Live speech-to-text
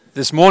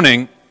This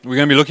morning, we're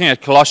going to be looking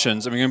at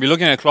Colossians, and we're going to be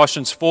looking at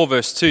Colossians 4,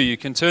 verse 2. You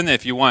can turn there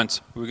if you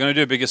want. We're going to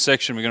do a bigger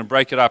section. We're going to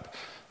break it up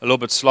a little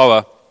bit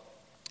slower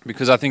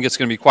because I think it's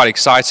going to be quite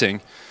exciting.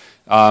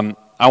 I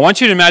want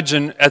you to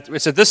imagine,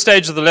 it's at this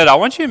stage of the letter, I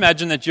want you to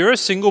imagine that you're a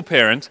single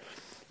parent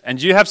and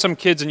you have some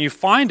kids and you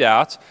find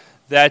out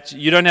that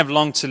you don't have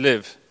long to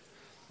live.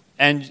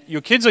 And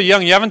your kids are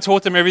young, you haven't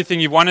taught them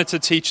everything you wanted to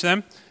teach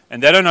them,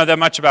 and they don't know that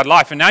much about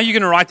life. And now you're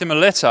going to write them a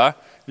letter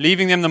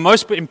leaving them the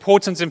most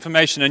important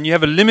information, and you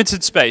have a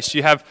limited space.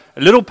 You have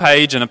a little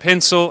page and a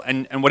pencil,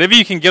 and whatever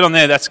you can get on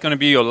there, that's going to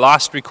be your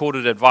last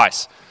recorded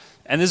advice.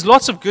 And there's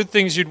lots of good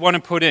things you'd want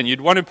to put in.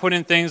 You'd want to put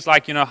in things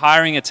like,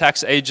 hiring a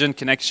tax agent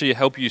can actually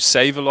help you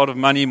save a lot of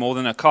money, more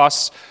than it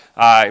costs.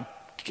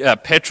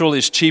 Petrol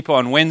is cheaper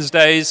on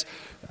Wednesdays.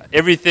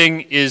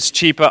 Everything is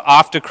cheaper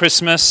after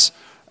Christmas.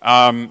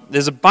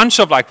 There's a bunch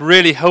of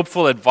really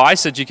helpful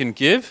advice that you can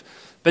give,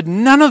 but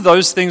none of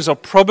those things are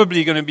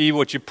probably going to be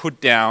what you put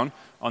down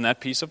on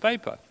that piece of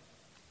paper.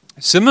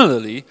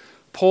 Similarly,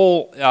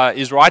 Paul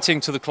is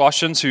writing to the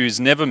Colossians who he's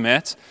never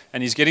met,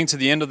 and he's getting to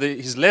the end of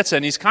his letter,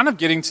 and he's kind of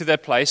getting to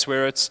that place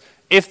where it's,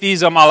 if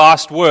these are my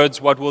last words,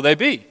 what will they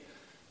be?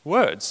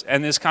 Words.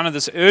 And there's kind of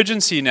this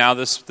urgency now,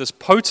 this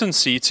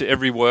potency to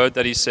every word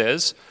that he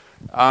says,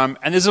 and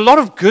there's a lot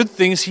of good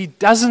things he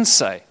doesn't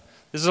say.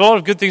 There's a lot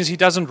of good things he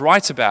doesn't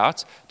write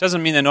about.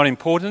 Doesn't mean they're not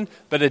important,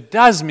 but it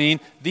does mean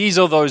these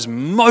are those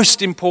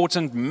most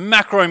important,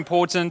 macro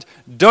important,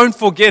 don't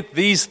forget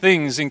these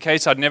things in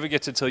case I'd never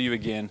get to tell you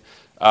again,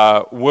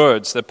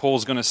 words that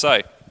Paul's going to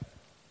say.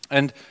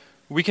 And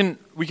we can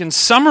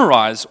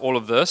summarize all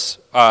of this,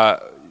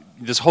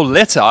 this whole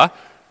letter.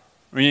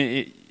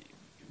 We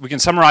can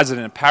summarize it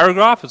in a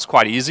paragraph. It's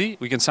quite easy.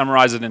 We can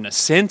summarize it in a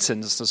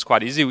sentence. It's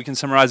quite easy. We can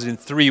summarize it in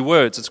 3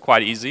 words. It's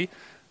quite easy.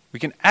 We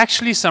can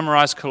actually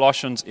summarize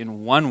Colossians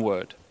in 1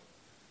 word,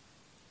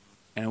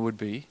 and it would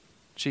be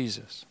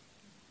Jesus.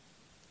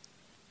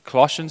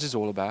 Colossians is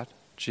all about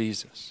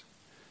Jesus.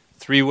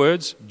 3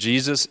 words,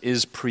 Jesus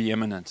is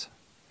preeminent.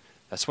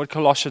 That's what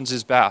Colossians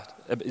is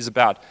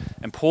about.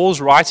 And Paul's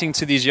writing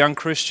to these young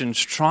Christians,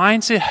 trying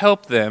to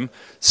help them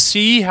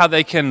see how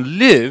they can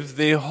live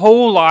their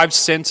whole lives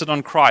centered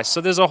on Christ.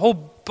 So there's a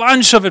whole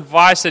bunch of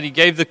advice that he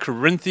gave the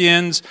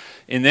Corinthians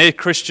in their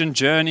Christian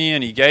journey,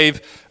 and he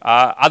gave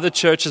other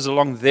churches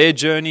along their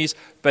journeys.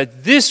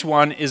 But this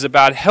one is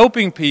about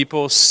helping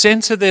people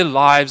center their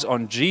lives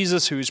on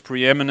Jesus, who is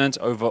preeminent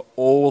over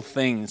all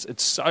things.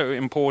 It's so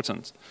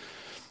important.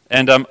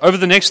 And over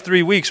the next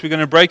 3 weeks, we're going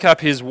to break up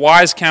his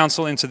wise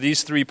counsel into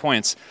these 3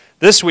 points.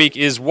 This week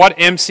is what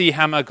MC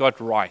Hammer got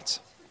right.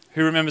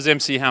 Who remembers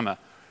MC Hammer?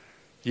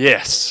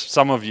 Yes,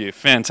 some of you.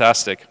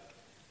 Fantastic.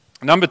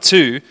 Number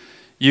 2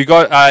 is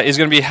going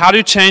to be how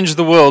to change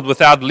the world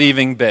without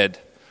leaving bed.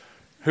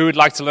 Who would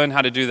like to learn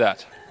how to do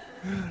that?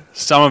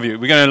 Some of you.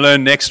 We're going to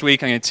learn next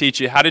week. I'm going to teach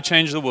you how to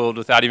change the world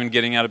without even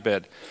getting out of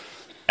bed.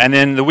 And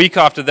then the week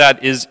after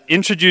that is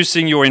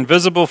introducing your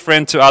invisible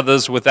friend to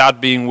others without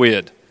being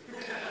weird.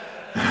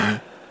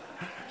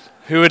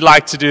 Who would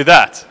like to do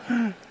that?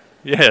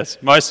 Yes,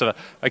 most of it.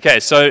 Okay,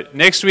 so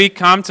next week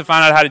come to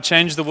find out how to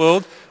change the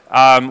world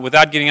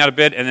without getting out of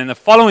bed, and then the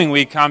following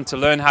week come to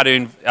learn how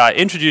to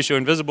introduce your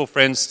invisible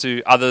friends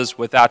to others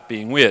without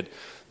being weird.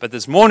 But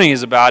this morning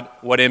is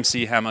about what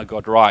MC Hammer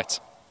got right.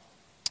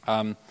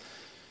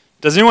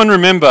 Does anyone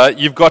remember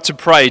you've got to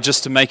pray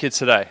just to make it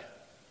today?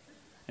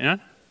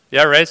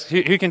 Yeah, raise.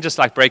 Who can just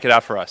break it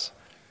out for us?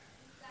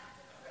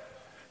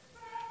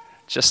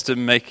 Just to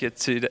make it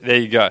today. There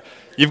you go.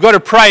 You've got to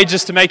pray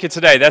just to make it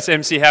today. That's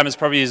MC Hammer's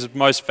probably his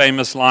most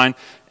famous line.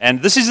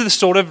 And this is the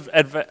sort of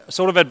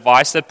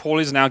advice that Paul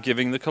is now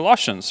giving the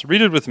Colossians.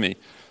 Read it with me.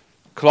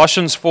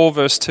 Colossians 4,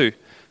 verse 2.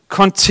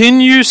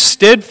 Continue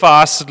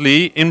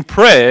steadfastly in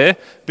prayer,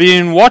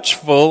 being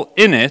watchful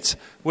in it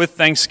with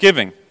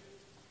thanksgiving.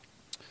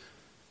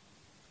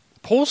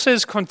 Paul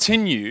says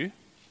continue,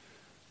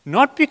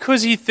 not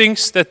because he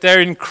thinks that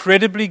they're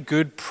incredibly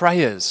good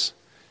prayers.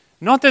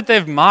 Not that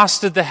they've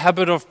mastered the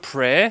habit of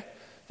prayer.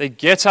 They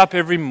get up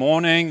every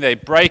morning, they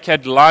break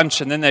at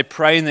lunch, and then they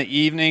pray in the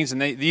evenings. And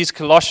these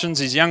Colossians,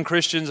 these young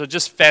Christians, are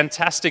just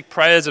fantastic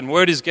prayers, and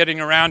word is getting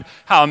around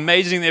how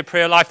amazing their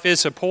prayer life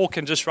is. So Paul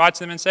can just write to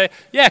them and say,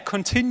 yeah,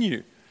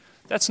 continue.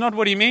 That's not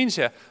what he means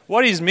here.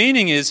 What he's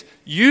meaning is,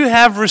 you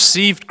have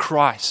received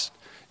Christ.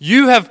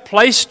 You have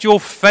placed your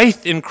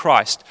faith in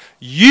Christ.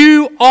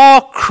 You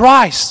are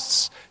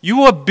Christ's.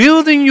 You are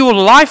building your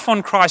life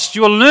on Christ.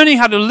 You are learning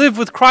how to live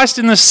with Christ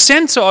in the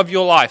center of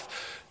your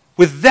life.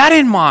 With that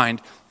in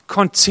mind,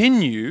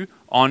 continue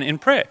on in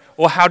prayer.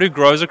 Or how to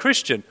grow as a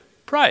Christian.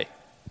 Pray.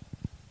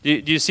 Do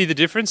you see the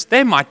difference?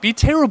 They might be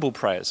terrible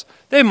prayers.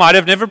 They might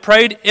have never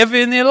prayed ever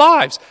in their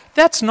lives.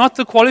 That's not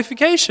the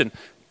qualification.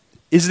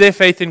 Is there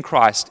faith in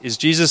Christ? Is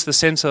Jesus the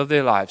center of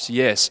their lives?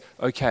 Yes.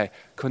 Okay.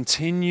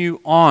 Continue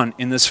on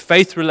in this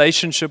faith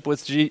relationship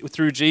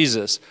through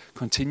Jesus.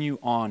 Continue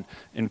on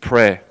in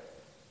prayer.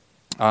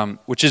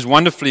 Which is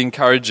wonderfully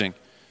encouraging.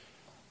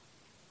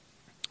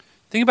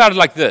 Think about it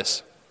like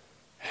this.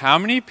 How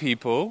many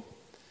people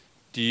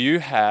do you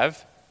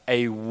have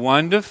a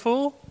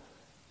wonderful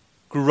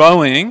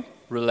growing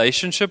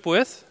relationship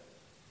with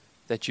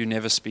that you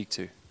never speak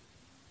to?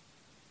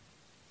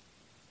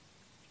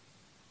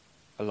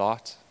 A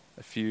lot,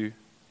 a few,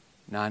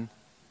 none.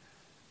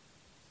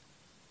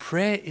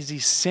 Prayer is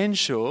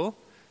essential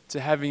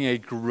to having a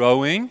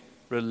growing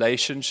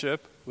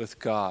relationship with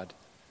God.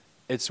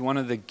 It's one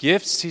of the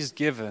gifts He's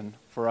given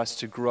for us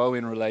to grow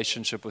in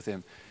relationship with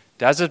Him.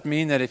 Does it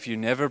mean that if you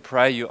never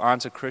pray, you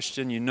aren't a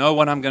Christian? You know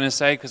what I'm going to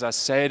say because I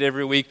say it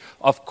every week.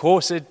 Of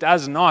course it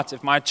does not.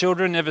 If my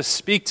children never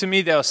speak to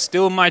me, they're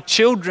still my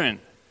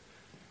children.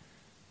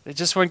 They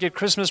just won't get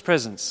Christmas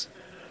presents.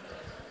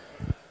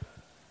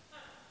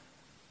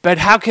 But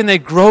how can they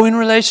grow in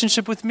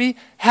relationship with me?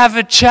 Have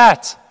a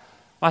chat.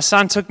 My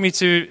son took me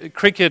to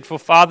cricket for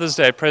Father's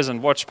Day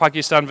present, watched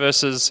Pakistan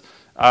versus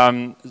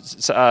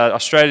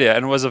Australia,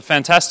 and it was a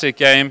fantastic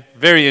game,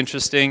 very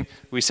interesting.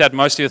 We sat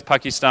mostly with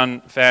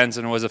Pakistan fans,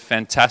 and it was a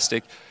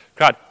fantastic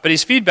crowd. But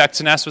his feedback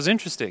to Nas was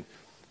interesting.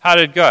 How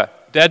did it go?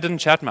 Dad didn't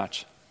chat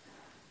much.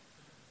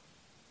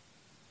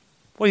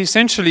 Well,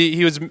 essentially,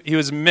 he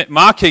was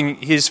marking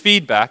his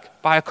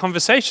feedback by a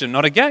conversation,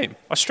 not a game.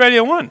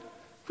 Australia won.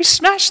 We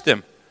smashed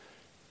them.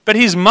 But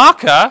his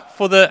marker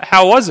for the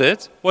how was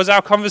it was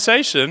our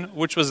conversation,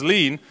 which was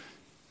lean,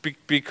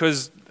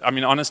 because, I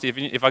mean, honestly,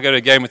 if I go to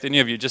a game with any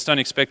of you, just don't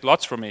expect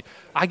lots from me.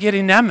 I get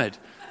enamored.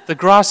 The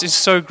grass is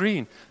so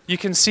green. You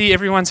can see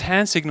everyone's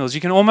hand signals. You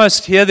can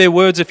almost hear their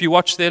words if you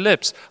watch their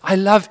lips. I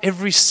love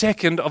every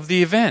second of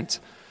the event.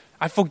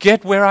 I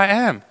forget where I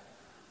am.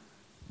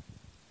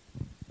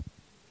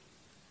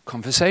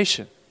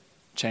 Conversation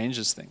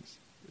changes things.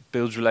 It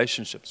builds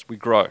relationships. We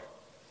grow.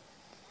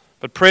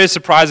 But prayer is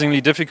surprisingly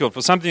difficult.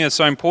 For something that's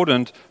so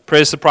important,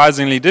 prayer is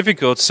surprisingly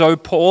difficult. So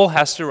Paul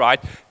has to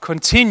write,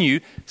 continue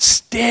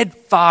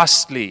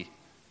steadfastly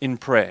in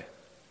prayer.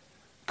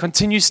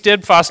 Continue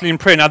steadfastly in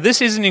prayer. Now,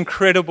 this is an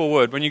incredible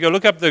word. When you go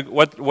look up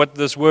what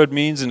this word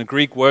means in a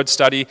Greek word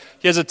study,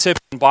 here's a tip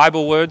in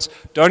Bible words.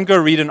 Don't go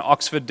read an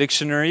Oxford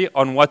dictionary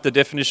on what the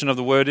definition of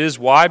the word is.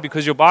 Why?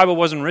 Because your Bible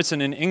wasn't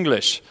written in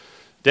English.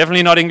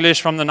 Definitely not English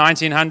from the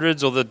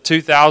 1900s or the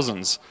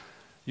 2000s.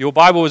 Your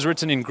Bible was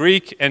written in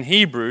Greek and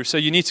Hebrew, so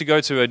you need to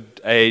go to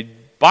a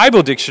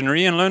Bible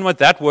dictionary and learn what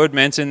that word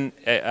meant in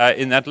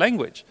that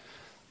language.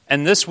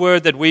 And this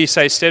word that we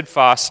say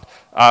steadfast,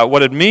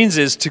 what it means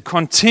is to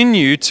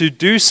continue to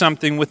do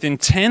something with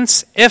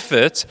intense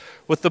effort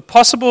with the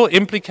possible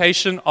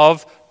implication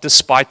of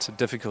despite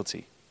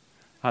difficulty.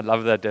 I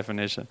love that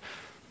definition.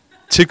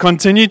 To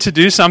continue to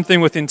do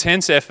something with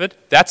intense effort,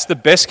 that's the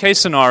best case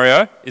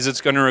scenario, is it's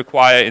going to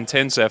require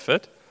intense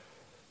effort.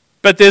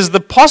 But there's the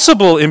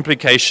possible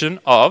implication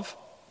of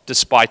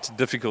despite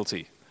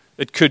difficulty.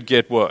 It could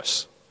get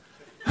worse.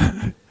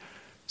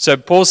 So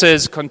Paul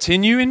says,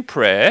 continue in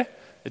prayer.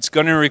 It's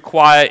going to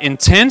require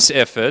intense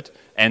effort,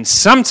 and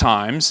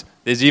sometimes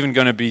there's even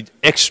going to be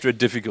extra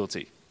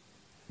difficulty.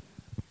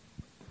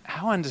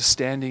 How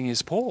understanding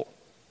is Paul?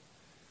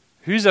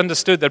 Who's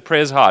understood that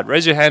prayer is hard?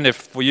 Raise your hand if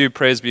for you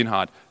prayer's been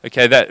hard.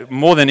 Okay, that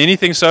more than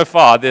anything so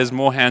far, there's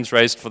more hands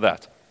raised for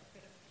that.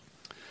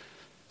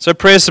 So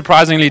prayer is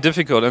surprisingly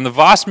difficult, and the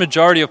vast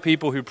majority of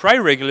people who pray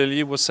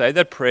regularly will say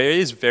that prayer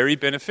is very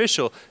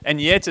beneficial, and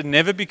yet it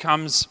never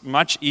becomes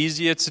much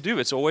easier to do.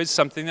 It's always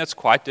something that's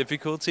quite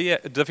difficult,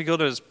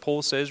 as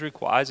Paul says,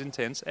 requires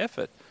intense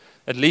effort,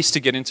 at least to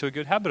get into a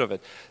good habit of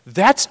it.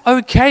 That's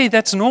okay,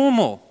 that's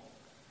normal.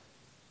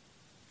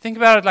 Think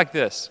about it like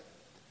this.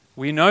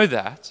 We know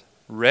that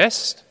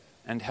rest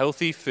and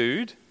healthy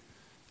food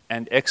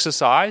and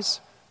exercise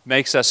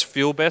makes us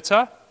feel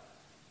better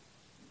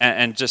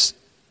and just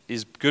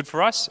is good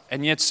for us,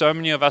 and yet so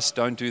many of us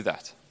don't do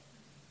that,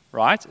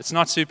 right? It's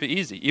not super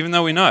easy. Even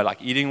though we know,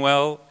 like eating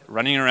well,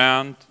 running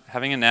around,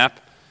 having a nap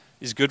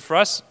is good for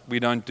us, we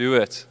don't do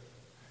it.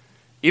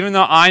 Even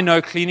though I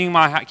know keeping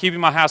my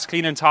house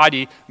clean and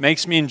tidy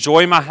makes me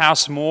enjoy my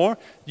house more,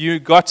 you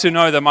got to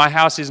know that my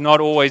house is not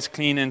always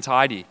clean and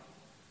tidy.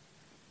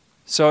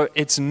 So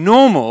it's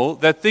normal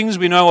that things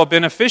we know are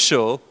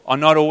beneficial are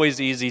not always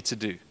easy to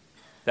do.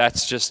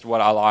 That's just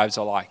what our lives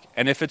are like.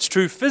 And if it's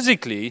true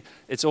physically,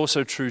 it's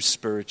also true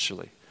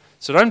spiritually.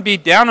 So don't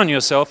beat down on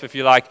yourself if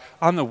you're like,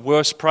 I'm the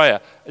worst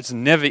prayer. It's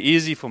never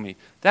easy for me.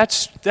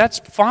 That's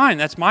fine.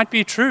 That might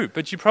be true.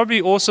 But you're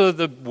probably also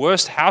the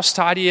worst house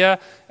tidier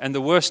and the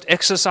worst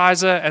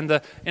exerciser.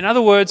 In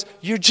other words,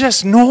 you're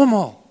just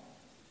normal.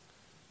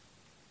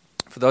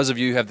 For those of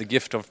you who have the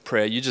gift of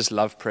prayer, you just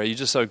love prayer. You're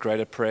just so great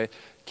at prayer.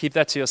 Keep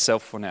that to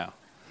yourself for now,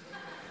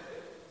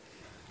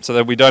 so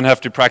that we don't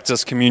have to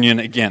practice communion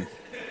again.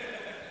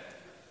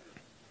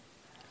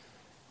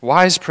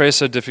 Why is prayer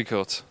so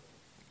difficult?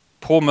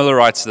 Paul Miller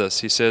writes this.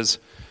 He says,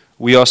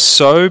 we are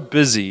so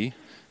busy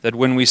that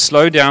when we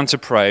slow down to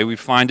pray, we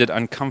find it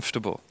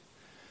uncomfortable.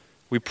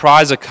 We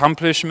prize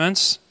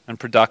accomplishments and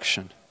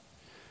production.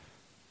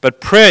 But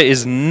prayer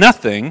is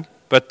nothing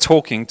but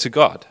talking to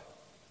God.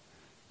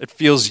 It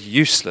feels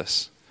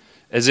useless,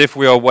 as if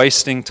we are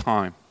wasting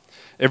time.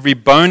 Every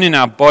bone in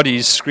our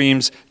bodies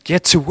screams,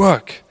 get to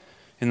work.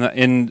 In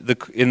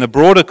the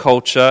broader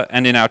culture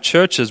and in our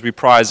churches, we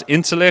prize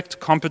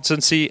intellect,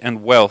 competency,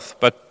 and wealth.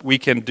 But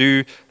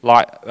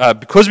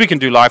because we can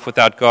do life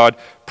without God,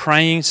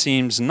 praying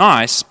seems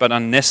nice but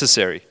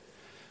unnecessary.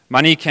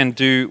 Money can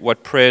do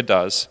what prayer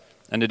does,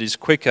 and it is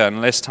quicker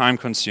and less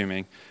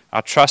time-consuming.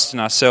 Our trust in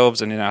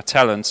ourselves and in our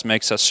talents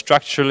makes us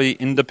structurally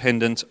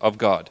independent of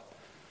God.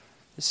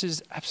 This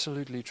is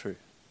absolutely true.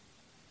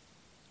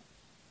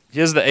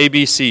 Here's the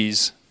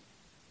ABCs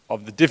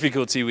of the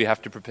difficulty we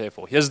have to prepare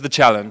for. Here's the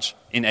challenge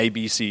in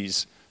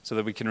ABCs so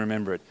that we can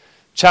remember it.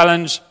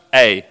 Challenge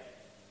A,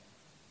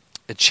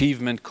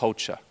 achievement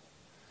culture.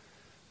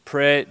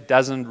 Prayer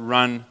doesn't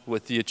run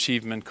with the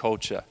achievement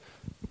culture.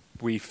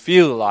 We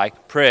feel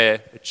like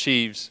prayer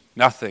achieves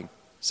nothing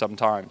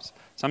sometimes.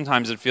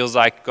 Sometimes it feels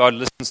like God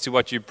listens to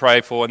what you pray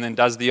for and then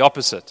does the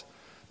opposite.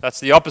 That's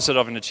the opposite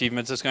of an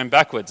achievement. It's going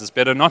backwards. It's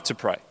better not to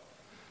pray.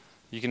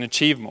 You can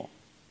achieve more.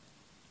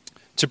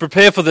 To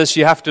prepare for this,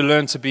 you have to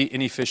learn to be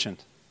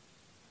inefficient.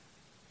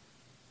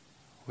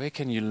 Where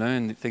can you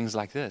learn things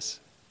like this?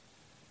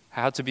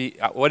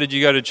 What did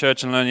you go to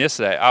church and learn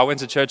yesterday? I went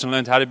to church and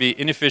learned how to be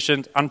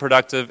inefficient,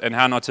 unproductive, and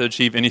how not to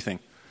achieve anything.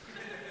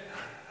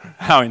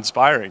 How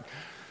inspiring.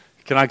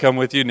 Can I come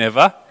with you?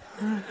 Never.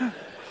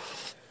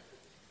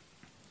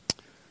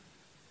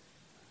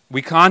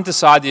 We can't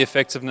decide the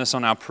effectiveness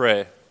on our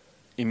prayer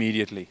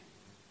immediately.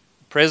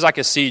 Prayer is like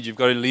a seed you've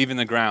got to leave in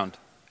the ground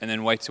and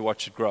then wait to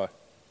watch it grow.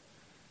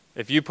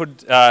 If you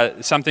put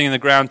something in the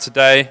ground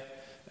today,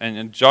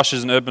 and Josh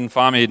is an urban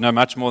farmer, he'd know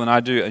much more than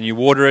I do, and you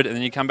water it, and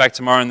then you come back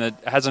tomorrow and it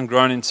hasn't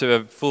grown into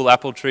a full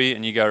apple tree,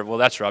 and you go, well,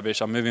 that's rubbish,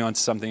 I'm moving on to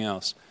something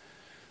else.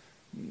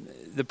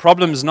 The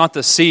problem is not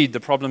the seed, the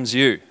problem's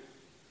you.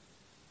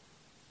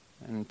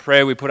 In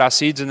prayer, we put our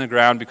seeds in the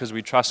ground because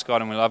we trust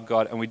God and we love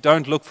God, and we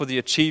don't look for the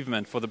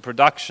achievement, for the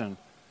production.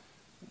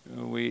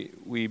 We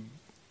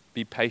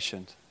be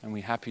patient, and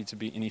we're happy to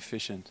be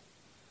inefficient.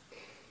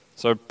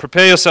 So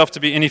prepare yourself to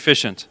be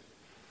inefficient.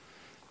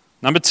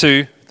 Number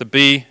 2, the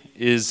B,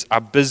 is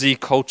our busy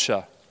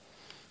culture.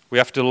 We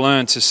have to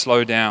learn to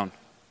slow down.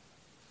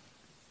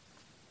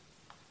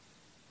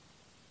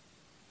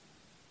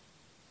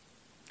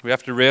 We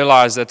have to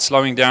realize that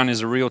slowing down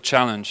is a real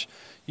challenge.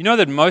 You know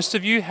that most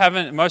of you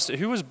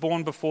who was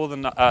born before the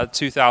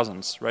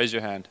 2000s? Raise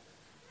your hand.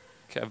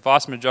 Okay, a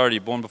vast majority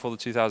born before the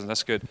 2000s.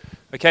 That's good.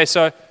 Okay,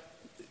 so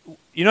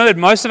you know that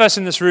most of us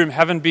in this room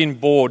haven't been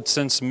bored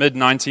since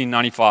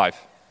mid-1995.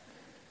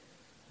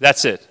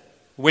 That's it.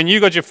 When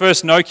you got your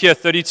first Nokia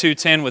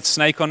 3210 with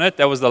Snake on it,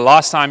 that was the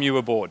last time you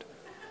were bored.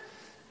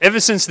 Ever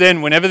since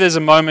then, whenever there's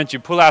a moment, you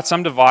pull out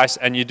some device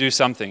and you do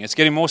something. It's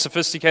getting more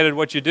sophisticated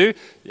what you do,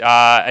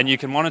 and you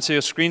can monitor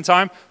your screen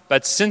time.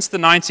 But since the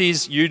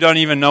 90s, you don't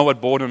even know what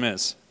boredom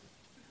is.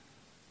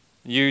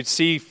 You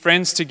see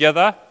friends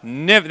together,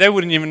 they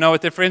wouldn't even know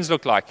what their friends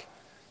look like.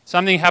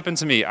 Something happened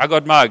to me. I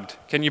got mugged.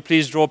 Can you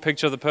please draw a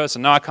picture of the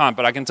person? No, I can't,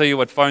 but I can tell you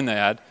what phone they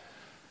had.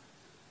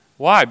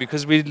 Why?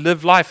 Because we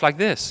live life like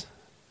this.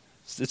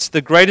 It's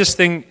the greatest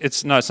thing.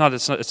 It's not.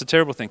 It's a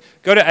terrible thing.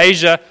 Go to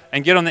Asia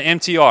and get on the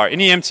MTR.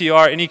 Any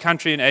MTR, any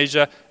country in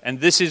Asia, and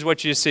this is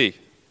what you see.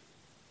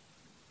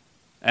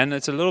 And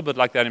it's a little bit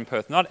like that in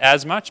Perth. Not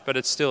as much, but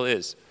it still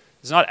is.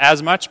 It's not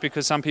as much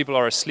because some people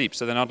are asleep,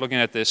 so they're not looking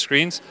at their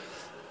screens.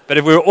 But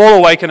if we were all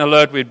awake and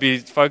alert, we'd be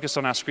focused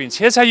on our screens.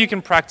 Here's how you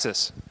can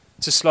practice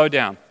to slow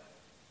down.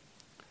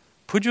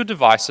 Put your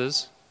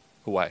devices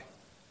away.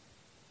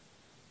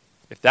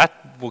 If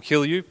that will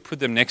kill you, put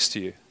them next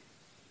to you,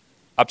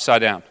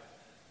 upside down.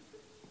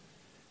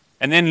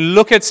 And then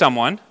look at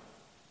someone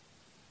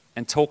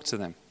and talk to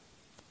them,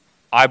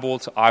 eyeball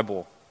to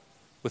eyeball,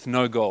 with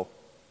no goal.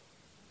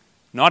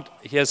 Not,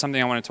 here's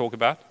something I want to talk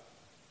about.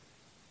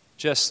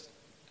 Just,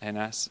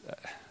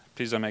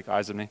 please don't make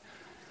eyes at me.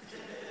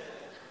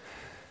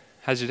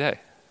 How's your day?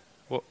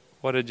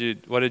 What did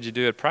you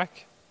do at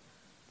Prac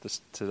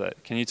today?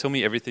 Can you tell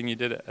me everything you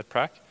did at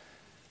Prac?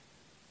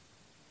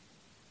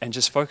 And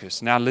just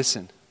focus. Now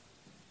listen.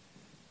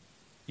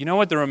 You know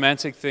what the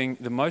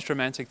most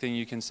romantic thing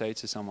you can say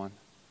to someone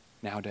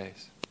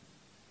nowadays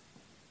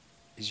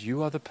is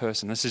you are the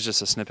person. This is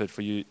just a snippet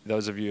for you.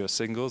 Those of you who are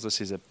singles, this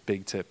is a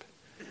big tip.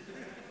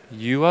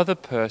 You are the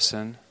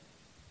person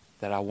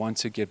that I want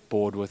to get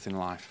bored with in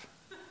life.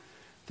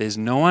 There's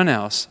no one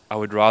else I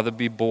would rather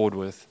be bored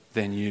with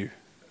than you.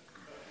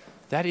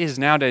 That is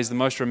nowadays the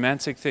most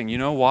romantic thing. You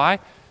know why?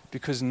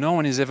 Because no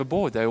one is ever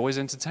bored. They're always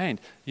entertained.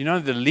 You know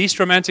the least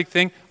romantic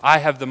thing? I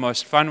have the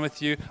most fun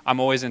with you. I'm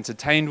always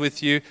entertained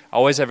with you. I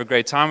always have a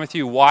great time with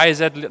you. Why is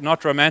that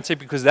not romantic?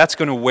 Because that's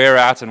going to wear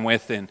out and wear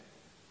thin.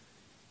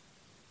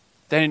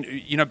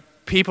 Then,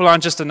 people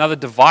aren't just another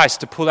device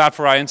to pull out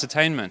for our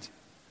entertainment.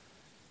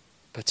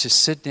 But to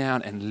sit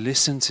down and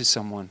listen to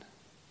someone.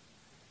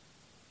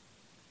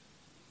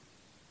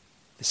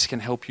 This can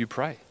help you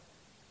pray.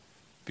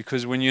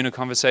 Because when you're in a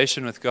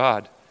conversation with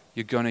God,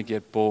 you're going to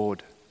get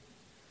bored.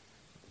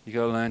 You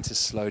got to learn to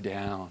slow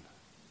down.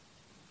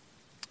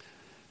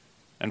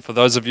 And for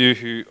those of you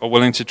who are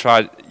willing to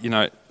try,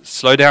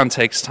 slow down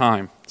takes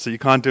time. So you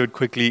can't do it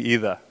quickly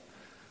either.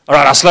 All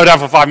right, I'll slow down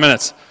for 5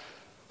 minutes.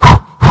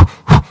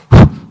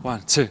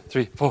 1, 2,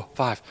 3, 4,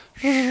 5.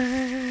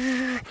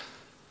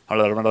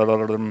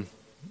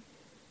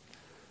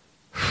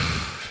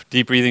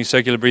 Deep breathing,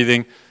 circular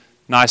breathing.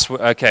 Nice.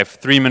 Okay,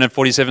 3-minute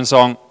 47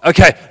 song.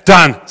 Okay,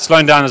 done.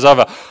 Slowing down is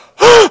over.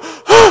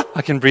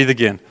 I can breathe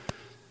again.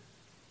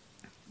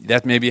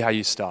 That may be how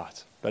you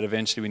start, but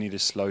eventually we need to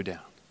slow down.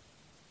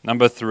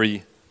 Number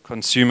 3,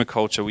 consumer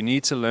culture. We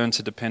need to learn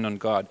to depend on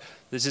God.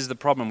 This is the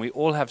problem. We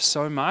all have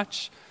so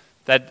much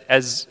that,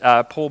 as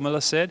Paul Miller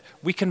said,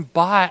 we can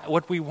buy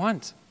what we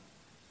want.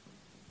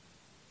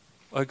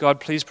 Oh God,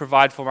 please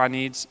provide for my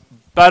needs.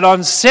 But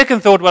on second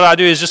thought, what I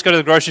do is just go to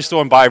the grocery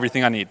store and buy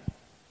everything I need.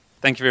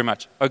 Thank you very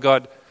much. Oh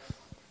God,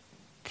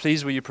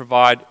 please will you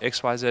provide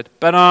X, Y, Z.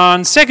 But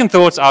on second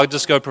thoughts, I'll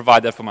just go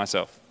provide that for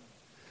myself.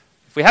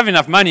 If we have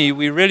enough money,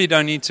 we really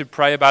don't need to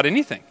pray about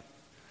anything.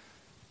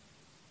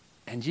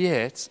 And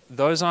yet,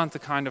 those aren't the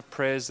kind of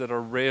prayers that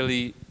are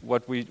really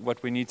what we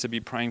need to be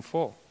praying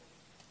for.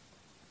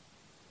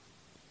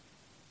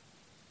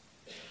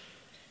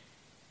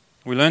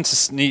 We need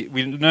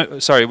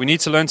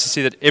to learn to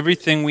see that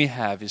everything we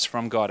have is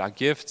from God. Our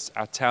gifts,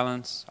 our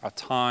talents, our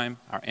time,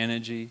 our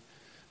energy,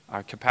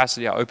 our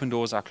capacity, our open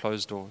doors, our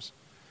closed doors.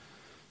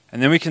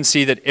 And then we can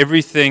see that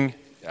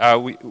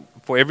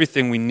for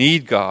everything we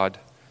need God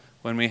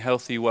when we're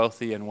healthy,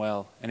 wealthy, and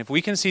well. And if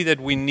we can see that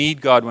we need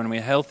God when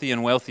we're healthy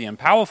and wealthy and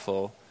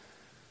powerful,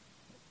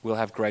 we'll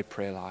have great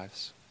prayer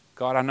lives.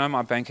 God, I know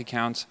my bank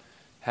account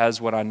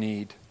has what I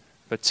need,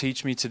 but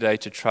teach me today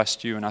to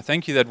trust you. And I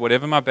thank you that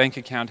whatever my bank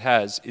account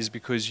has is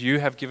because you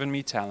have given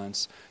me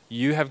talents,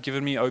 you have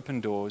given me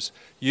open doors,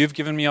 you've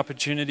given me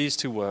opportunities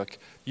to work,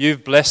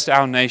 you've blessed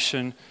our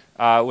nation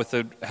with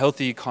a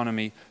healthy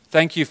economy.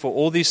 Thank you for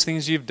all these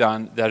things you've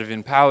done that have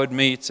empowered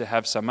me to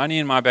have some money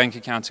in my bank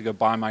account to go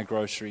buy my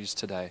groceries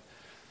today.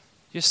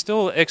 You're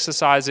still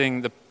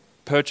exercising the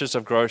purchase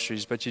of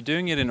groceries, but you're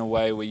doing it in a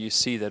way where you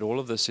see that all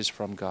of this is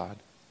from God.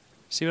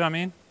 See what I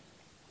mean?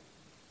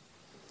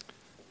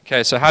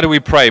 Okay, so how do we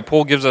pray?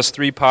 Paul gives us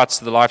 3 parts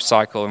to the life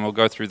cycle, and we'll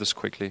go through this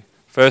quickly.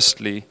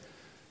 Firstly,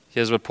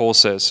 here's what Paul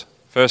says.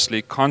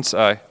 Firstly,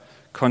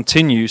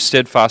 continue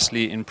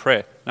steadfastly in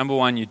prayer. Number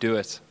 1, you do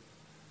it.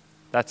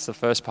 That's the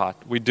first part.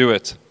 We do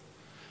it.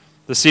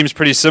 This seems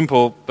pretty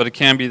simple, but it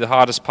can be the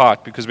hardest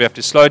part because we have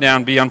to slow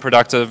down, be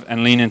unproductive,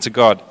 and lean into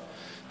God.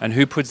 And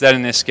who puts that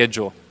in their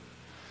schedule?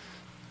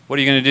 What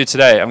are you going to do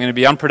today? I'm going to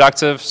be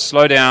unproductive,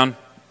 slow down,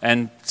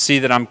 and see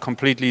that I'm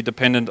completely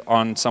dependent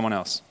on someone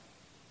else.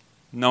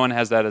 No one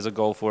has that as a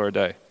goal for a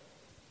day,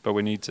 but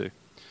we need to.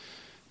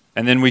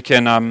 And then we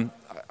can,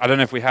 I don't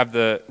know if we have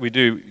we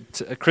do.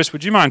 Chris,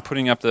 would you mind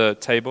putting up the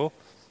table?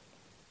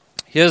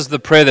 Here's the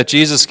prayer that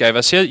Jesus gave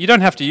us. Here, you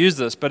don't have to use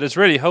this, but it's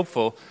really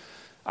helpful.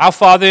 Our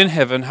Father in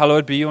heaven,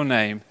 hallowed be your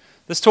name.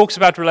 This talks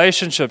about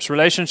relationships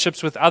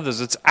with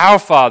others. It's our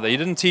Father. He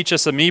didn't teach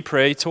us a me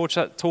prayer. He taught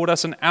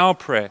us an our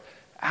prayer.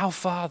 Our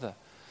Father.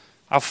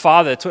 Our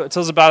Father. It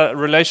tells about a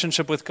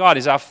relationship with God.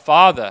 He's our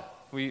Father.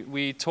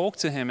 We talk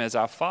to him as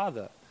our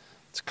Father.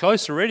 It's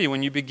close already.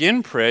 When you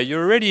begin prayer,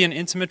 you're already in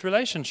intimate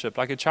relationship,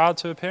 like a child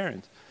to a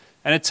parent.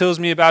 And it tells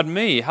me about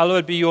me.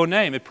 Hallowed be your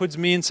name. It puts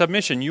me in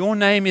submission. Your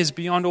name is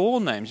beyond all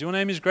names. Your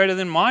name is greater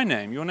than my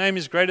name. Your name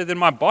is greater than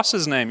my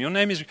boss's name.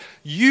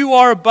 You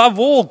are above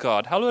all,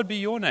 God. Hallowed be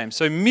your name.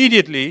 So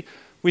immediately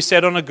we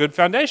set on a good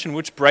foundation,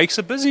 which breaks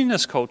a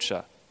busyness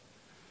culture.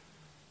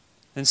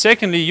 And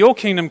secondly, your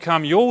kingdom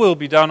come, your will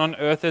be done on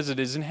earth as it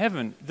is in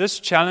heaven. This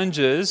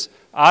challenges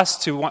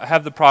us to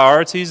have the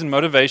priorities and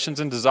motivations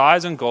and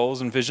desires and goals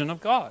and vision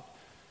of God.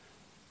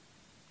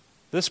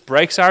 This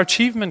breaks our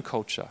achievement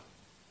culture.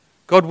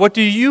 God, what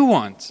do you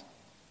want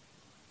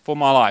for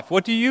my life?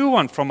 What do you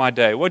want from my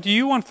day? What do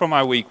you want from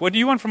my week? What do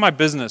you want from my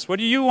business? What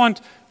do you want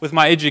with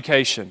my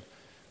education?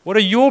 What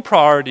are your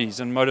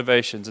priorities and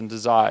motivations and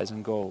desires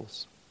and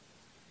goals?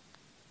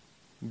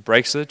 It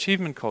breaks the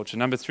achievement culture.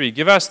 Number 3,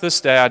 give us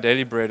this day our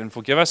daily bread and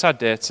forgive us our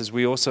debts as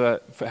we also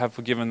have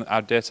forgiven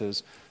our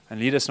debtors. And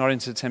lead us not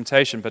into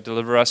temptation, but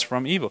deliver us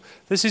from evil.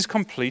 This is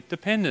complete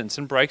dependence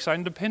and breaks our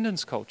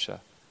independence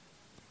culture.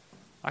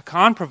 I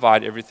can't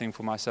provide everything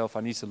for myself.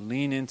 I need to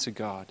lean into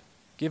God.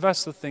 Give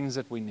us the things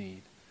that we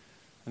need.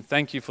 And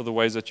thank you for the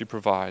ways that you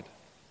provide.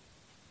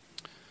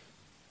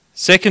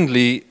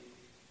 Secondly,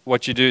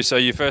 what you do, so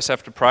you first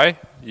have to pray.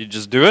 You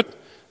just do it.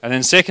 And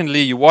then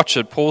secondly, you watch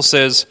it. Paul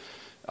says,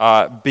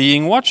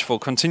 being watchful.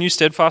 Continue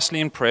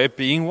steadfastly in prayer,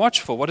 being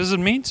watchful. What does it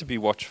mean to be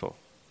watchful?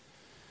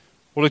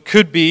 Well, it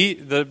could be,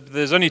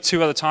 there's only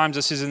 2 other times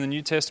this is in the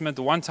New Testament.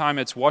 The one time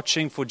it's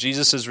watching for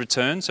Jesus'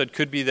 return. So it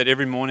could be that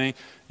every morning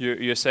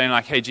you're saying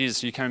like, hey,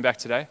 Jesus, are you coming back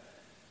today?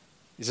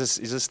 Is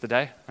this the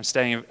day?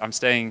 I'm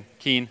staying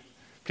keen.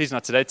 Please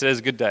not today. Today's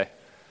a good day.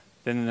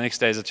 Then the next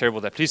day is a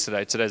terrible day. Please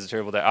today's a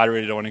terrible day. I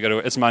really don't want to go to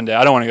work. It's Monday.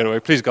 I don't want to go to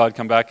work. Please, God,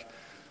 come back.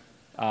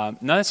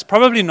 No, it's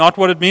probably not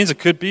what it means. It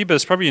could be, but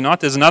it's probably not.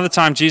 There's another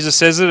time Jesus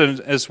says it, and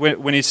as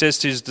when he says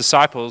to his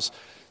disciples,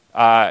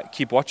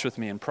 keep watch with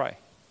me and pray.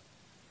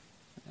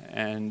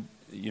 And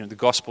the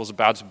gospel is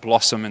about to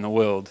blossom in the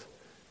world,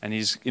 and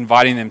he's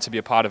inviting them to be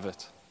a part of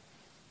it.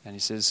 And he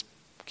says,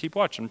 keep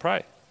watch and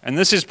pray. And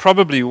this is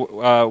probably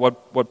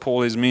what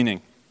Paul is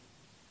meaning.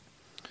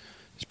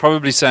 He's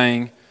probably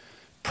saying,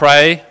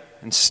 pray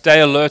and stay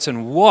alert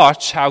and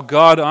watch how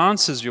God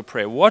answers your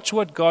prayer. Watch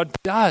what God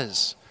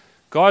does.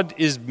 God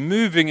is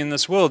moving in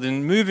this world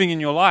and moving in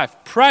your life.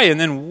 Pray and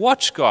then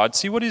watch God.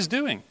 See what He's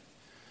doing.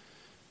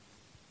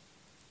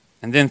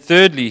 And then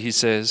thirdly, he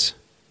says,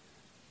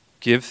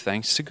 give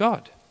thanks to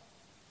God.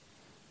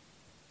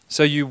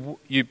 So you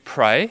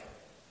pray,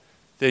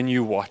 then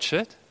you watch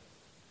it,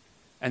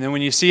 and then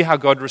when you see how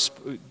God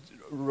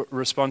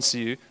responds to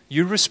you,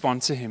 you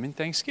respond to Him in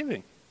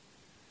thanksgiving.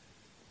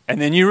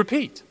 And then you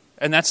repeat.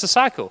 And that's the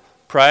cycle.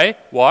 Pray,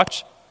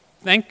 watch,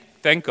 thank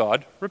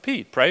God,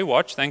 repeat. Pray,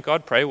 watch, thank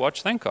God, pray,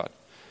 watch, thank God.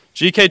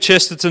 G.K.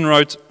 Chesterton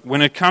wrote,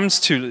 when it comes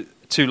to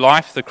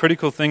life, the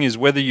critical thing is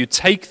whether you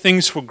take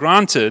things for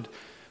granted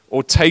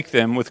or take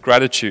them with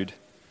gratitude.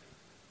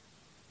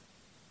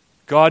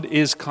 God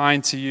is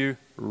kind to you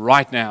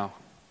right now.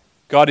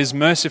 God is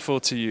merciful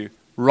to you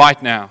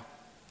right now.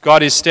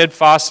 God is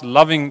steadfast,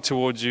 loving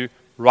towards you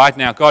right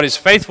now. God is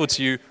faithful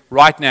to you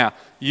right now.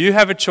 You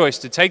have a choice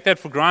to take that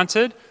for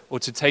granted or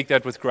to take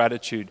that with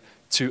gratitude,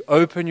 to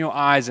open your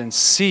eyes and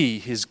see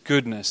His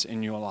goodness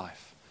in your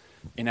life,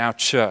 in our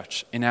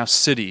church, in our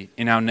city,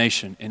 in our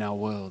nation, in our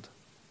world.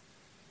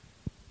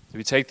 Do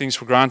we take things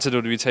for granted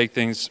or do we take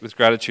things with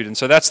gratitude? And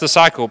so that's the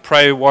cycle.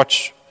 Pray,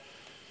 watch,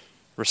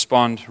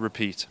 respond,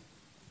 repeat.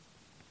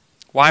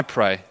 Why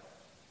pray?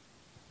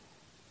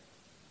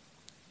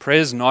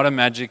 Prayer is not a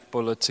magic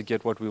bullet to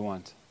get what we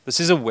want.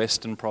 This is a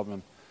Western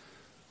problem.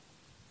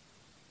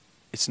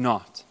 It's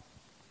not.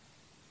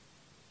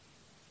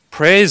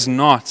 Prayer is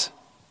not.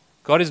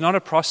 God is not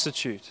a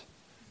prostitute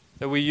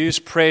that we use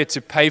prayer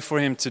to pay for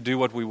Him to do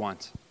what we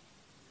want.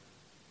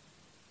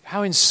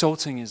 How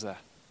insulting is that?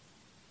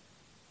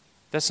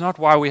 That's not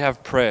why we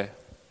have prayer.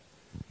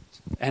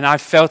 And I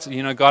felt,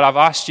 God, I've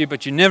asked you,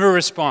 but you never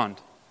respond.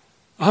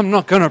 I'm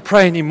not going to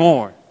pray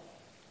anymore.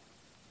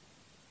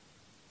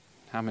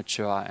 How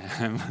mature I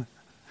am.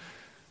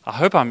 I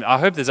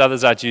hope there's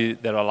others out you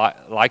that are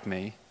like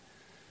me,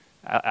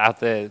 out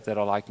there that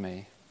are like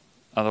me.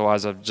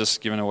 Otherwise, I've just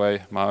given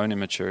away my own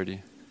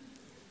immaturity.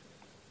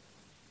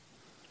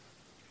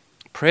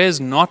 Prayer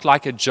is not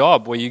like a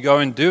job where you go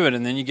and do it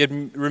and then you get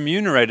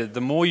remunerated.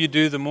 The more you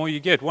do, the more you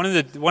get. One of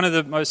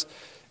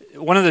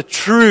the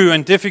true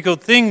and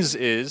difficult things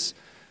is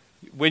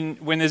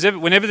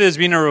whenever there's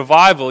been a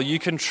revival, you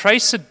can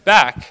trace it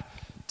back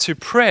to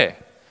prayer.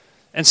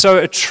 And so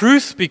a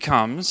truth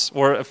becomes,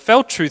 or a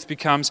felt truth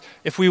becomes,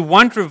 if we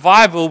want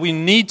revival, we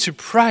need to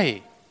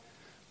pray.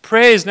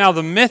 Prayer is now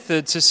the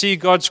method to see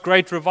God's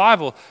great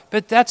revival.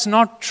 But that's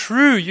not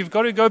true. You've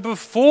got to go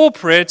before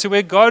prayer to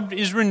where God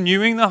is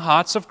renewing the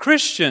hearts of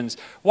Christians.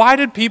 Why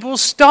did people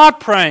start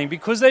praying?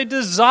 Because they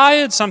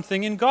desired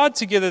something in God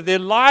together. Their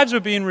lives were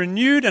being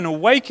renewed and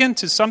awakened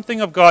to something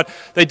of God.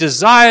 They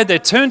desired, they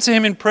turned to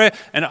Him in prayer,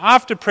 and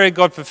after prayer,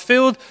 God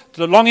fulfilled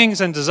the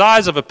longings and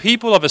desires of a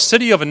people, of a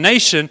city, of a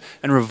nation,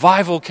 and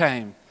revival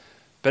came.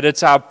 But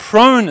it's our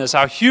proneness,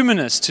 our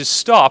humanness to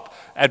stop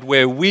at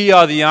where we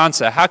are the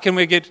answer. How can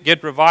we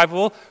get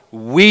revival?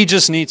 We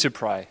just need to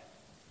pray.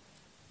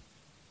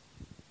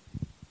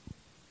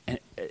 And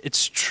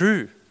it's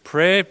true.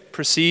 Prayer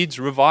precedes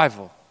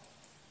revival.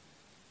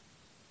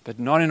 But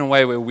not in a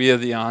way where we are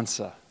the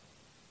answer.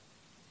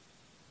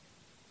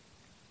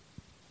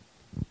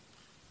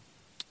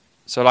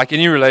 So like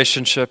any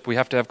relationship, we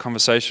have to have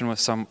conversation with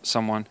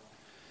someone.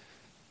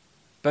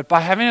 But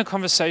by having a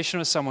conversation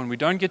with someone, we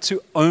don't get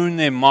to own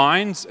their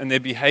minds and their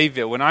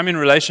behavior. When I'm in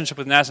relationship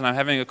with Nas and I'm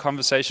having a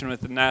conversation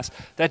with Nas,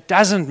 that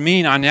doesn't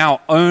mean I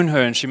now own her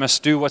and she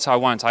must do what I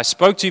want. I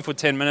spoke to you for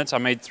 10 minutes. I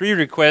made 3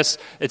 requests.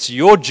 It's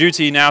your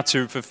duty now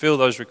to fulfill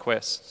those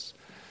requests.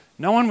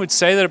 No one would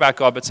say that about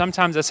God, but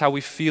sometimes that's how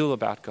we feel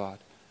about God.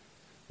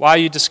 Why are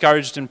you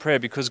discouraged in prayer?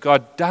 Because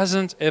God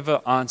doesn't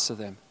ever answer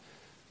them.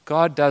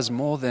 God does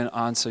more than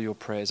answer your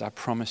prayers. I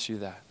promise you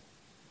that.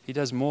 He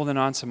does more than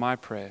answer my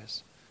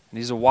prayers. And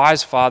He's a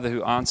wise Father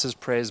who answers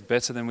prayers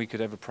better than we could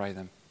ever pray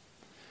them.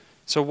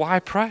 So why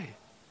pray?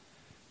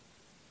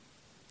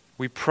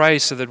 We pray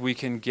so that we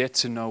can get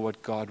to know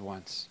what God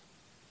wants.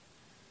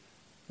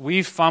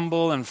 We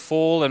fumble and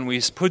fall and we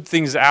put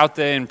things out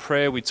there in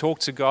prayer. We talk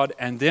to God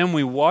and then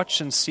we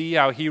watch and see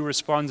how He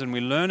responds and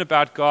we learn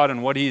about God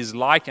and what He is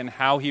like and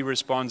how He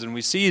responds and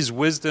we see His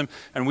wisdom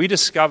and we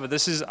discover,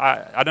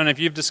 I don't know if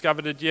you've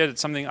discovered it yet, it's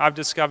something I've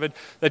discovered,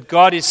 that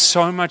God is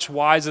so much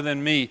wiser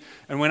than me.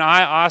 And when I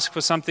ask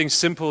for something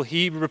simple,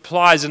 He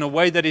replies in a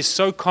way that is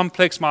so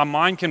complex my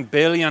mind can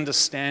barely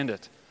understand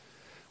it.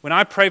 When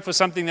I pray for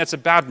something that's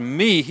about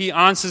me, He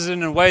answers it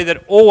in a way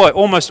that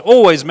almost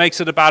always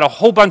makes it about a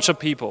whole bunch of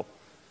people.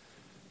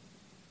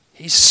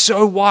 He's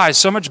so wise,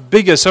 so much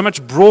bigger, so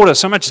much broader,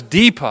 so much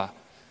deeper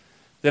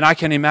than I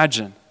can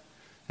imagine.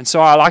 And so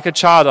like a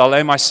child, I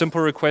lay my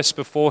simple requests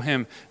before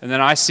Him, and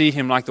then I see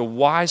Him like the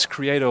wise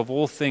creator of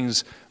all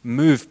things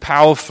move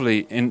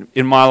powerfully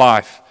in my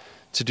life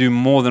to do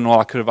more than all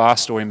I could have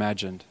asked or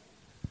imagined.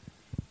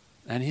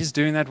 And He's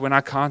doing that when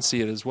I can't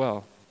see it as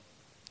well.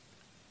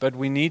 But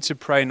we need to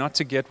pray not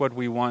to get what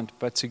we want,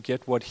 but to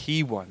get what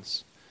He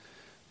wants.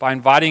 By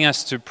inviting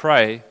us to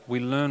pray, we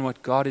learn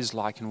what God is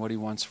like and what He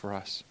wants for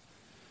us.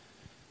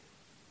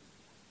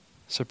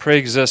 So prayer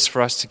exists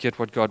for us to get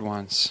what God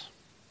wants.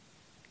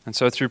 And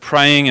so through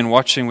praying and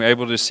watching, we're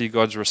able to see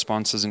God's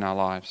responses in our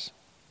lives.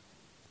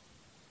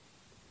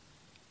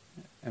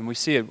 And we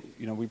see it,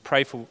 we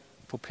pray for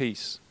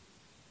peace.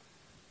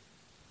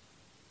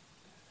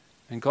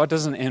 And God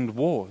doesn't end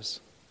wars.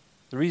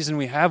 The reason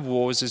we have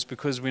wars is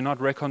because we're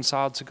not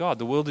reconciled to God.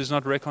 The world is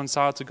not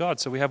reconciled to God.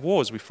 So we have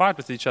wars. We fight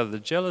with each other, the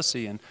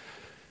jealousy. And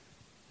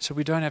so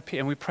we don't have peace.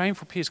 And we're praying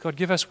for peace. God,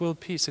 give us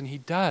world peace. And He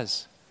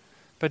does.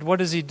 But what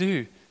does He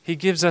do? He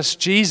gives us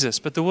Jesus,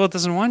 but the world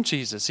doesn't want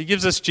Jesus. He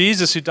gives us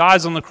Jesus who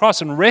dies on the cross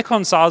and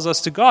reconciles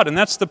us to God. And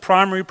that's the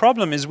primary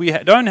problem, is we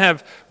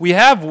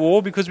have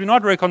war because we're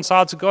not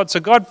reconciled to God. So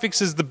God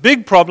fixes the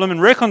big problem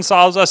and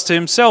reconciles us to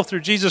Himself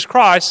through Jesus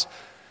Christ.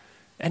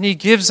 And He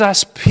gives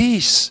us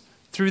peace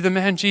through the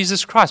man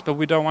Jesus Christ. But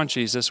we don't want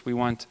Jesus. We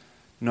want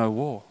no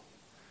war.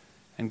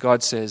 And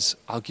God says,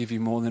 I'll give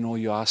you more than all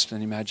you asked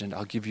and imagined.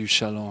 I'll give you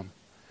shalom.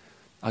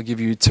 I'll give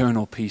you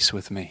eternal peace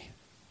with me.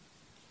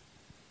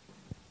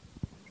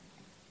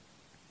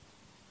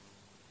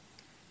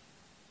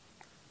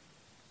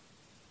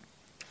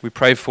 We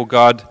pray for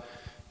God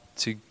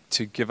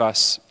to give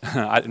us,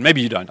 maybe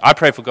you don't. I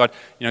pray for God,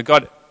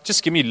 God,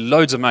 just give me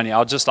loads of money.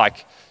 I'll just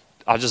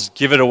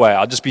give it away.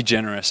 I'll just be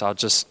generous. It'll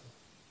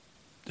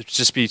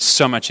just be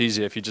so much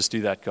easier if you just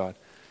do that, God.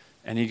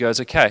 And He goes,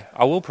 okay,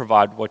 I will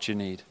provide what you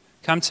need.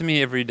 Come to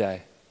me every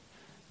day.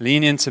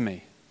 Lean into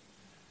me.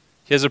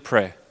 Here's a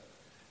prayer.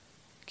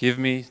 Give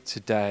me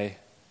today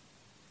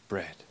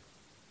bread.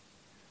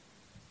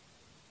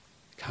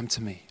 Come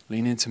to me.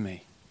 Lean into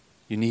me.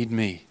 You need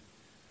me.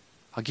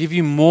 I'll give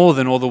you more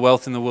than all the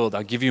wealth in the world.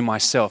 I'll give you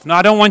myself. No,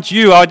 I don't want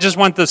you. I just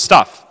want the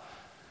stuff.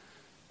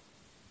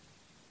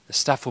 The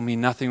stuff will mean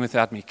nothing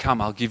without me.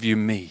 Come, I'll give you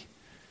me.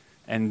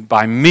 And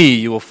by me,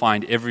 you will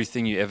find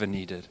everything you ever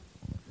needed.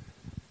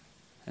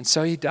 And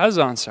so He does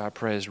answer our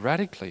prayers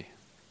radically.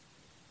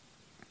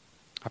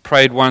 I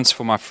prayed once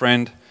for my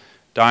friend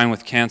dying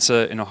with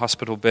cancer in a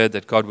hospital bed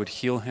that God would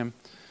heal him.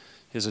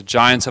 He's a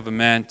giant of a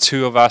man,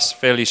 two of us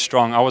fairly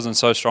strong. I wasn't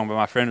so strong, but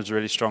my friend was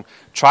really strong.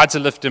 Tried to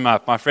lift him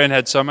up. My friend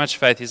had so much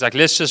faith. He's like,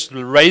 let's just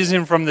raise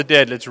him from the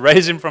dead. Let's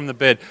raise him from the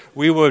bed.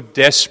 We were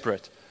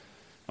desperate.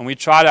 And we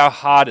tried our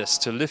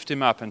hardest to lift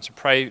him up and to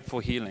pray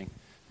for healing.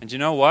 And you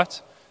know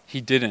what?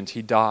 He didn't.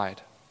 He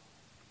died.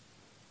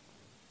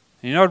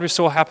 And you know what we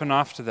saw happen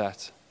after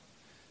that?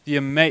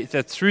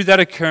 That through that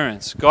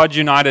occurrence, God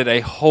united a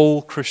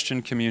whole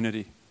Christian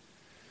community.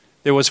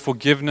 There was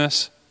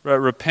forgiveness,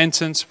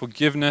 repentance,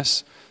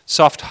 forgiveness,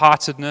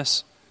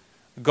 soft-heartedness.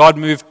 God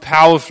moved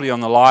powerfully on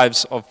the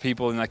lives of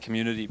people in that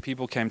community.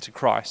 People came to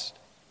Christ.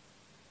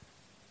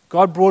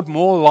 God brought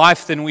more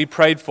life than we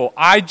prayed for.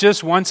 I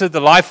just wanted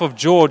the life of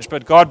George,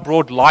 but God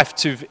brought life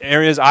to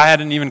areas I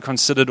hadn't even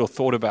considered or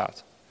thought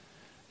about.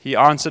 He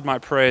answered my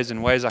prayers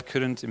in ways I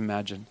couldn't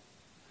imagine,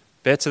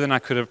 better than I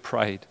could have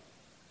prayed.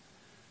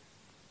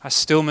 I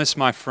still miss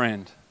my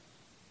friend,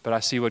 but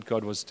I see what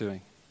God was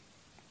doing.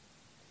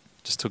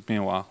 It just took me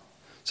a while.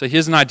 So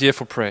here's an idea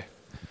for prayer.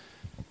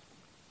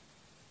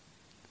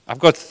 I've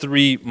got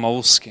 3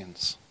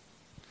 moleskins.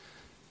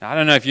 Now, I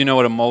don't know if you know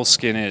what a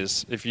moleskin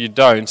is. If you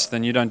don't,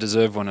 then you don't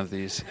deserve one of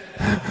these.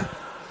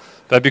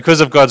 But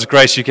because of God's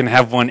grace, you can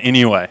have one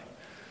anyway.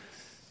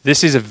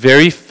 This is a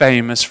very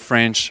famous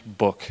French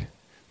book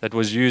that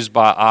was used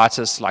by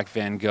artists like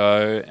Van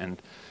Gogh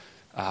and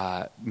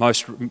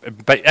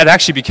but it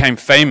actually became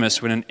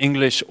famous when an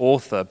English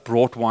author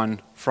brought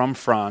one from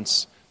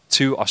France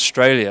to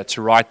Australia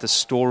to write the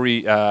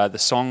story, the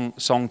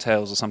song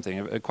tales or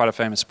something, quite a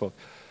famous book.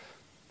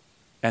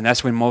 And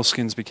that's when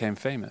moleskins became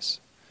famous.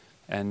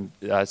 And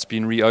it's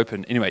been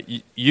reopened.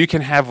 Anyway, you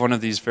can have one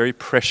of these very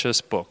precious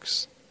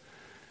books.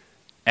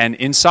 And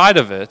inside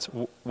of it,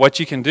 what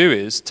you can do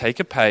is take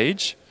a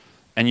page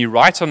and you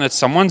write on it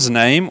someone's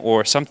name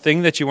or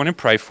something that you want to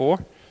pray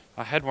for.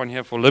 I had one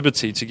here for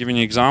Liberty to give you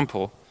an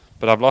example,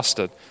 but I've lost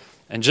it.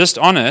 And just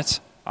on it,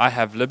 I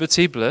have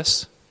Liberty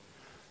Bliss.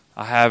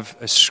 I have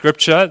a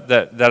scripture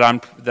that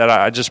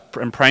I just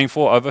am praying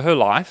for over her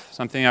life,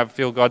 something I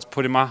feel God's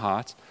put in my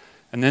heart.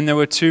 And then there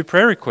were 2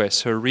 prayer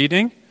requests. Her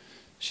reading,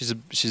 she's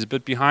a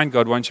bit behind.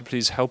 God, won't you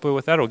please help her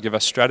with that or give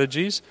us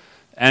strategies?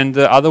 And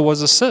the other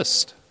was a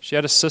cyst. She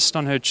had a cyst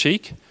on her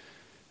cheek.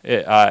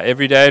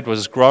 Every day it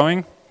was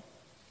growing,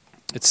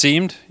 it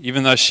seemed,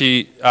 even though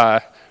she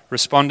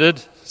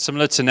responded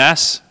similar to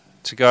Nas,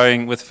 to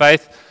going with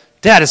faith.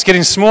 Dad, it's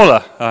getting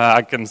smaller.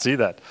 I can see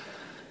that.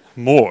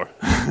 More.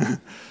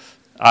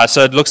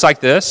 So it looks like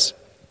this.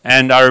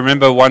 And I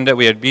remember one day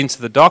we had been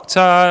to the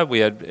doctor. We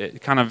had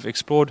kind of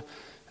explored.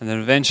 And then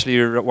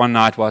eventually one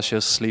night while she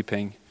was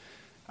sleeping,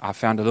 I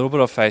found a little bit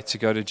of faith to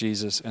go to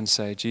Jesus and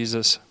say,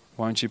 Jesus,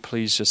 won't you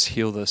please just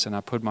heal this? And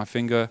I put my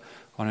finger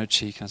on her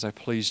cheek and I said,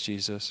 please,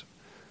 Jesus,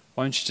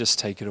 won't you just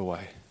take it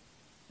away?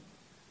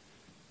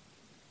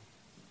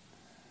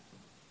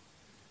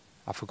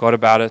 I forgot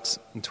about it,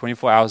 and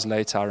 24 hours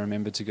later, I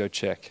remembered to go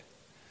check.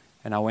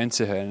 And I went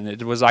to her, and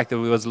it was like there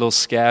was a little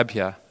scab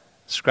here.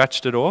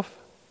 Scratched it off,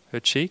 her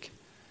cheek,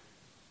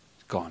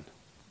 gone.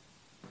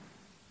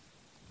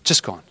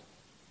 Just gone.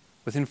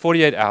 Within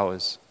 48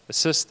 hours, a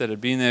cyst that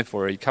had been there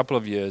for a couple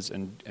of years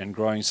and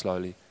growing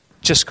slowly,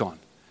 just gone.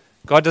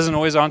 God doesn't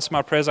always answer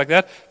my prayers like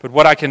that, but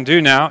what I can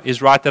do now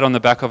is write that on the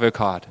back of her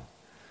card.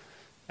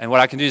 And what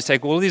I can do is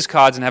take all these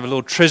cards and have a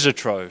little treasure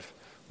trove.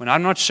 When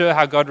I'm not sure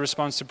how God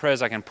responds to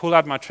prayers, I can pull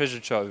out my treasure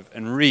trove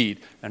and read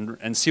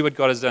and see what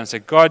God has done. Say,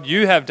 God,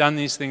 you have done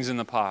these things in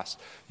the past.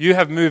 You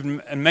have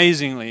moved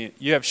amazingly.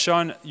 You have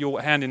shown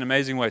your hand in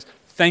amazing ways.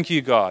 Thank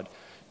you, God.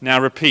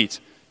 Now repeat.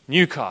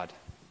 New card.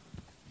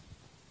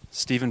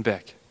 Stephen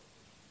Beck.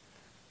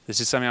 This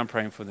is something I'm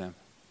praying for them.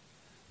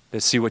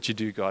 Let's see what you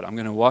do, God. I'm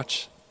going to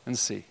watch and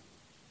see.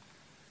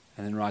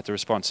 And then write the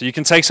response. So you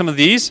can take some of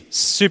these,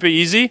 super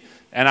easy,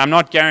 and I'm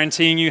not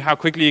guaranteeing you how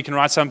quickly you can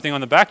write something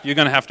on the back. You're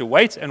going to have to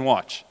wait and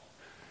watch.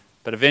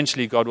 But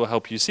eventually God will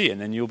help you see,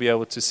 and then you'll be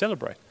able to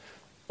celebrate.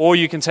 Or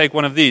you can take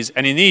one of these,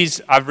 and in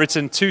these I've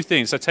written two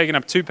things. I've taken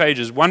up 2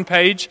 pages. One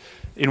page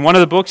in one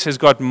of the books has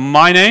got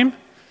my name.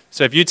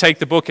 So if you take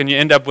the book and you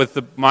end up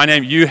with my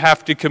name, you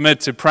have to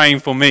commit to praying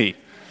for me.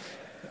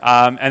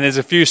 And there's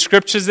a few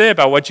scriptures there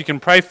about what you can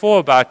pray for,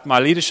 about my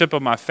leadership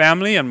of my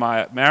family and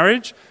my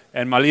marriage,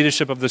 and my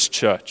leadership of this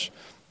church.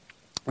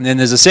 And then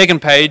there's a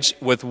second page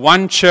with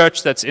one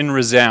church that's in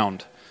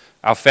Resound,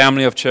 our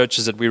family of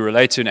churches that we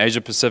relate to in Asia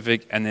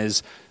Pacific, and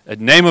there's a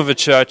name of a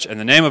church and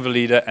the name of a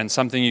leader and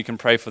something you can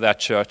pray for that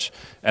church.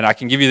 And I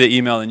can give you the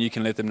email and you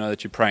can let them know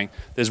that you're praying.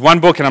 There's one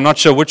book, and I'm not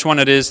sure which one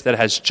it is, that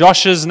has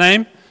Josh's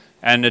name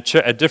and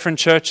a different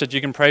church that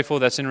you can pray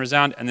for that's in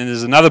Resound. And then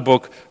there's another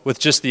book with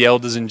just the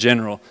elders in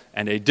general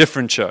and a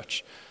different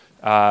church.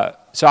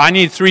 So I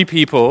need 3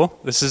 people.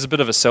 This is a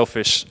bit of a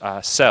selfish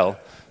sell,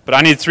 but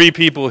I need 3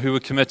 people who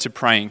would commit to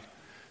praying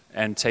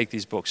and take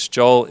these books.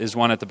 Joel is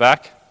one at the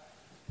back.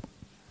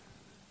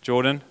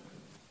 Jordan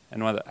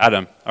and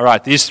Adam. All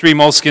right, these 3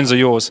 moleskins are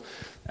yours.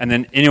 And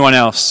then anyone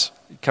else,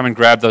 come and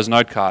grab those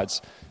note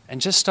cards and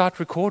just start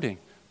recording.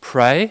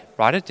 Pray,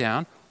 write it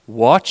down,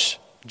 watch,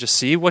 just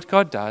see what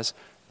God does,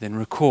 then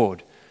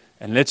record.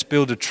 And let's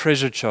build a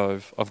treasure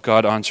trove of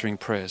God answering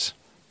prayers.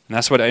 And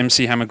that's what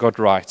MC Hammer got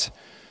right.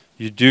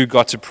 You do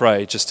got to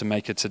pray just to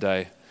make it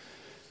today.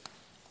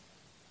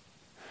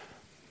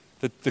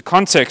 The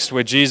context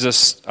where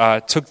Jesus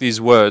took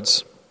these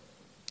words,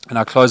 and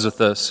I'll close with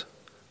this,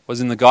 was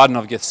in the Garden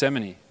of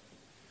Gethsemane.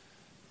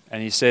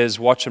 And he says,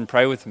 watch and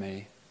pray with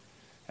me.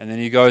 And then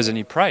he goes and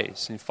he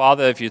prays. And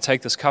Father, if you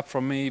take this cup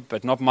from me,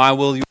 but not my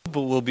will, your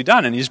will be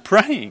done. And he's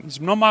praying. It's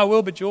not my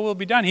will, but your will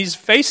be done. He's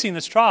facing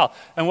this trial.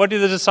 And what do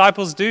the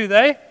disciples do?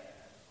 They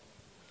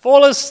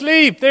fall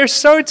asleep. They're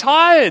so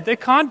tired. They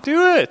can't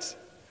do it.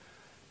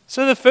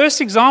 So the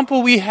first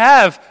example we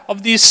have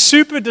of these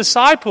super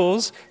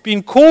disciples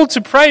being called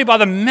to pray by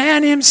the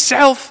man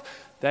himself,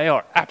 they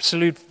are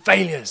absolute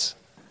failures.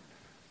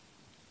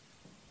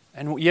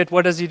 And yet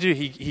what does he do?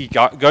 He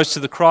goes to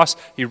the cross,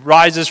 he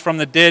rises from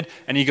the dead,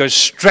 and he goes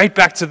straight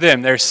back to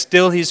them. They're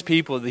still his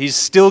people. He's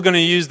still going to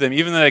use them,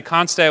 even though they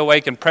can't stay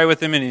awake and pray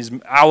with him in his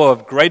hour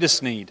of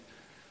greatest need.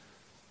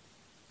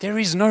 There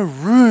is no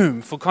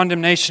room for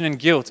condemnation and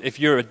guilt if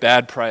you're a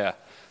bad prayer.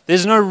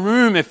 There's no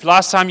room if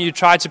last time you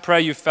tried to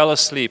pray, you fell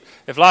asleep.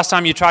 If last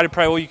time you tried to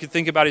pray, all you could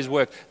think about is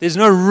work. There's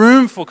no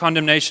room for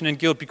condemnation and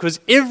guilt, because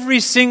every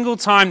single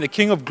time the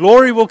King of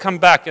Glory will come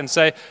back and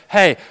say,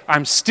 hey,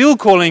 I'm still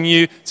calling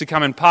you to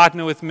come and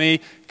partner with me.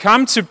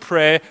 Come to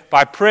prayer.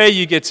 By prayer,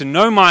 you get to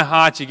know my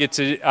heart. You get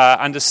to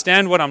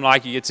understand what I'm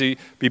like. You get to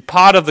be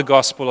part of the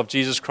gospel of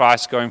Jesus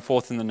Christ going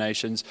forth in the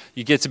nations.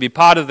 You get to be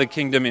part of the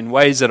kingdom in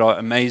ways that are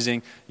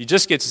amazing. You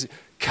just get to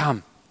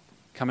come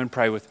and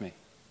pray with me.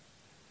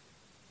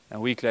 And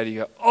a week later you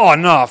go, oh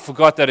no, I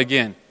forgot that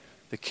again.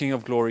 The King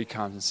of Glory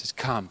comes and says,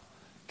 come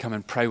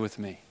and pray with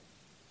me.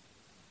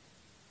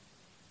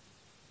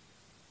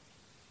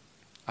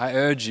 I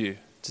urge you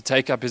to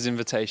take up his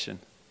invitation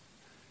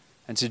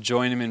and to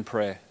join him in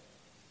prayer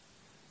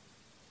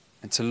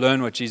and to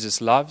learn what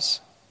Jesus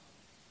loves,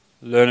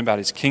 learn about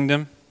his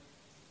kingdom,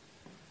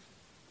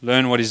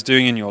 learn what he's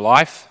doing in your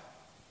life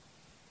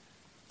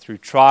through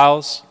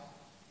trials,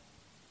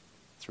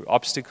 through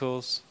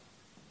obstacles,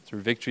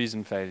 through victories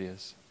and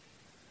failures.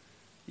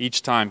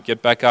 Each time,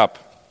 get back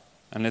up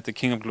and let the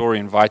King of Glory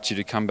invite you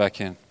to come back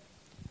in.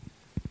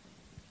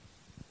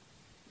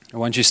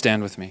 Why don't you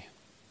stand with me?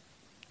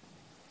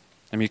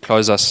 Let me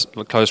close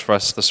for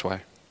us this way.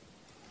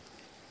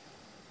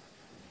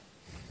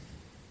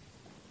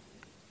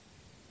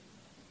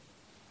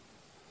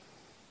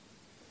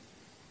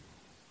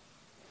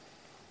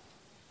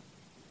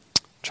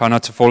 Try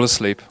not to fall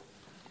asleep.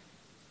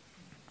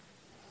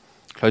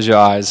 Close your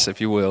eyes if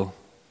you will,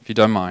 if you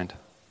don't mind.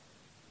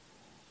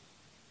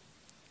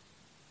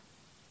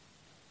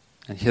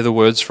 And hear the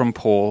words from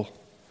Paul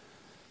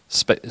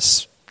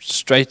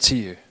straight to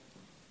you.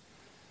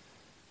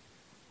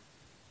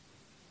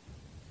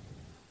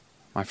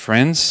 My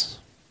friends,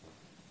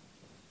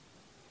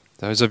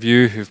 Those of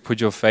you who've put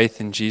your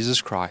faith in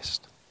Jesus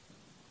Christ,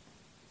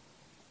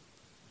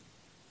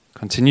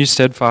 continue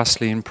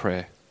steadfastly in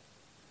prayer,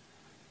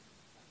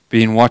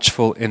 being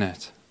watchful in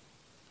it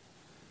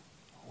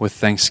with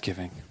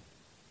thanksgiving.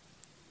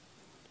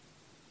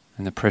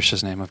 In the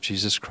precious name of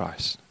Jesus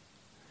Christ.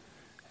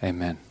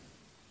 Amen.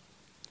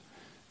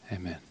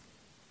 Amen.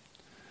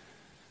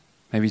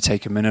 Maybe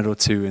take a minute or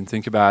two and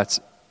think about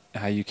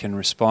how you can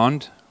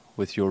respond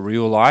with your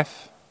real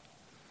life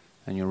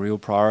and your real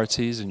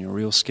priorities and your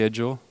real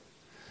schedule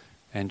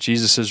and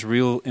Jesus'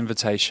 real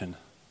invitation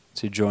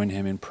to join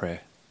him in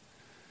prayer.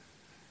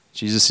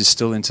 Jesus is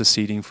still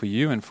interceding for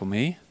you and for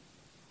me.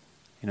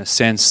 In a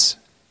sense,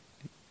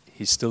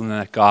 he's still in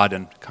that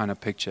garden kind of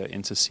picture,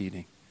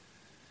 interceding.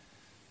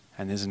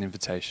 And there's an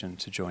invitation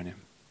to join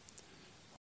him.